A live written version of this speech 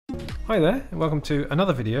Hi there, and welcome to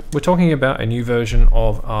another video. We're talking about a new version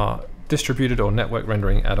of our distributed or network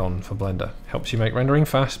rendering add-on for Blender. Helps you make rendering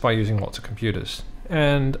fast by using lots of computers.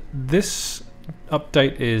 And this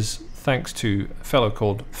update is thanks to a fellow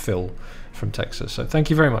called Phil from Texas. So thank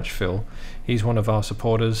you very much, Phil. He's one of our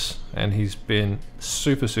supporters and he's been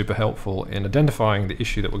super helpful in identifying the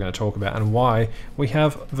issue that we're going to talk about and why we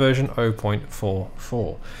have version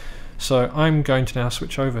 0.44. So I'm going to now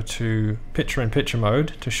switch over to picture-in-picture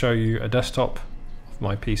mode to show you a desktop of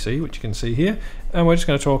my PC, which you can see here, and we're just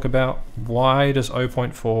going to talk about why does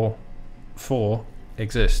 0.44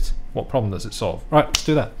 exist? What problem does it solve? Right, let's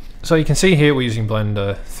do that. So you can see here we're using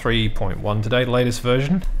Blender 3.1 today, the latest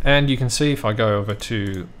version, and you can see if I go over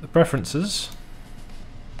to the preferences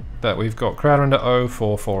that we've got Crowdrender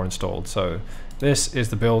 0.44 installed. So this is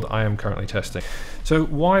the build I am currently testing. So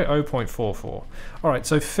why 0.44? Alright,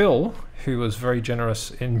 so Phil, who was very generous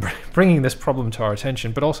in bringing this problem to our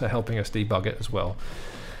attention, but also helping us debug it as well,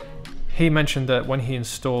 he mentioned that when he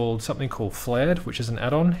installed something called Flared, which is an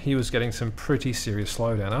add-on, he was getting some pretty serious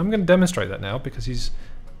slowdown. I'm going to demonstrate that now because he's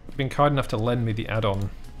been kind enough to lend me the add-on.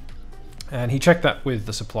 And he checked that with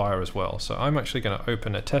the supplier as well. So I'm actually going to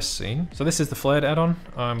open a test scene. So this is the Flared add-on.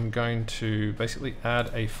 I'm going to basically add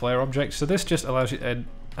a flare object. So this just allows you to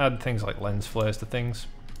add things like lens flares to things.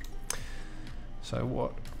 So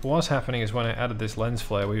what was happening is when I added this lens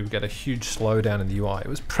flare, we would get a huge slowdown in the UI. It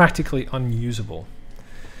was practically unusable.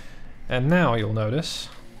 And now you'll notice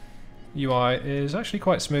UI is actually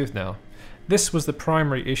quite smooth now. This was the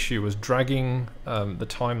primary issue, was dragging the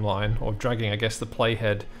timeline, or dragging, I guess, the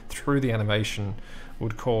playhead through the animation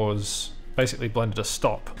would cause basically Blender to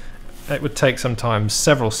stop. It would take sometimes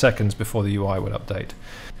several seconds before the UI would update.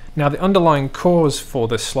 Now the underlying cause for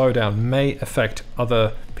this slowdown may affect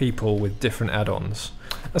other people with different add-ons.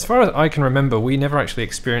 As far as I can remember, we never actually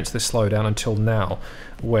experienced this slowdown until now,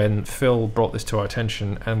 when Phil brought this to our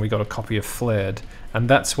attention and we got a copy of Flared, and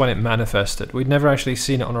that's when it manifested. We'd never actually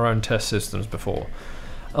seen it on our own test systems before.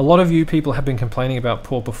 A lot of you people have been complaining about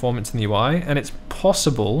poor performance in the UI, and it's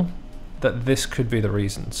possible that this could be the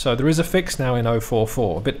reason. So there is a fix now in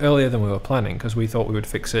 0.44, a bit earlier than we were planning, because we thought we would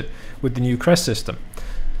fix it with the new crest system.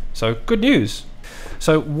 So good news.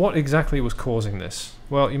 So what exactly was causing this?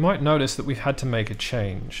 Well, you might notice that we've had to make a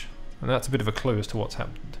change, and that's a bit of a clue as to what's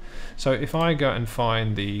happened. So if I go and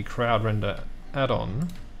find the Crowdrender add-on,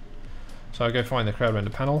 so I go find the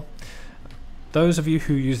Crowdrender panel, those of you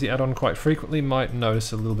who use the add-on quite frequently might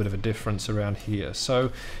notice a little bit of a difference around here.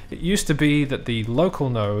 So it used to be that the local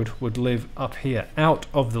node would live up here, out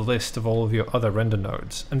of the list of all of your other render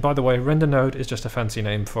nodes. And by the way, render node is just a fancy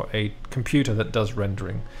name for a computer that does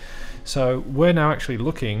rendering. So we're now actually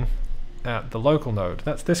looking at the local node.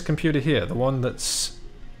 That's this computer here, the one that's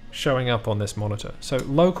showing up on this monitor. So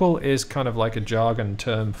local is kind of like a jargon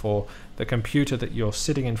term for the computer that you're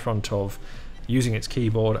sitting in front of, using its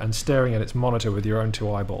keyboard and staring at its monitor with your own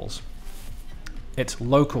two eyeballs. It's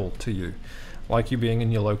local to you, like you being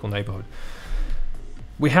in your local neighborhood.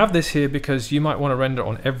 We have this here because you might want to render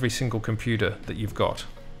on every single computer that you've got.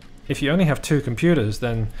 If you only have two computers,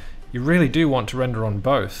 then you really do want to render on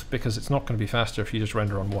both, because it's not going to be faster if you just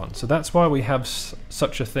render on one. So that's why we have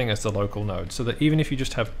such a thing as the local node, so that even if you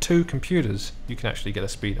just have two computers, you can actually get a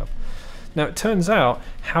speed up. Now it turns out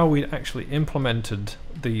how we actually implemented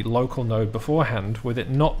the local node beforehand, with it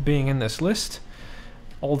not being in this list,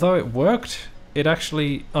 although it worked, it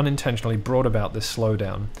actually unintentionally brought about this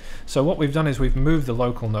slowdown. So what we've done is we've moved the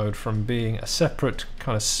local node from being a separate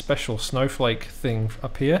kind of special snowflake thing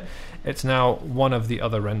up here. It's now one of the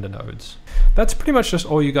other render nodes. That's pretty much just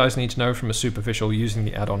all you guys need to know from a superficial using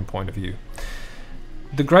the add-on point of view.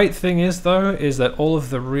 The great thing is though, is that all of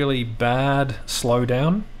the really bad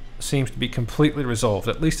slowdown seems to be completely resolved,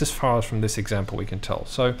 at least as far as from this example we can tell.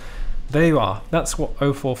 So there you are. That's what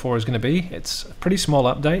 0.44 is going to be. It's a pretty small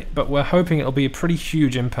update, but we're hoping it'll be a pretty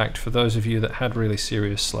huge impact for those of you that had really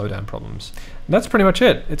serious slowdown problems. And that's pretty much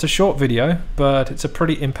it. It's a short video, but it's a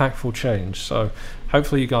pretty impactful change. So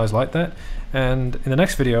hopefully you guys like that. And in the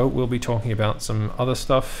next video, we'll be talking about some other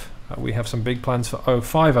stuff. We have some big plans for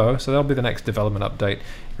 0.50, so that'll be the next development update.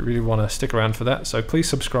 You really want to stick around for that. So please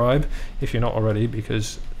subscribe if you're not already,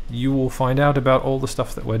 because you will find out about all the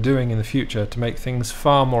stuff that we're doing in the future to make things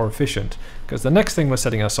far more efficient, because the next thing we're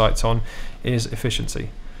setting our sights on is efficiency.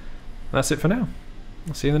 That's it for now.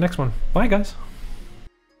 I'll see you in the next one. Bye guys.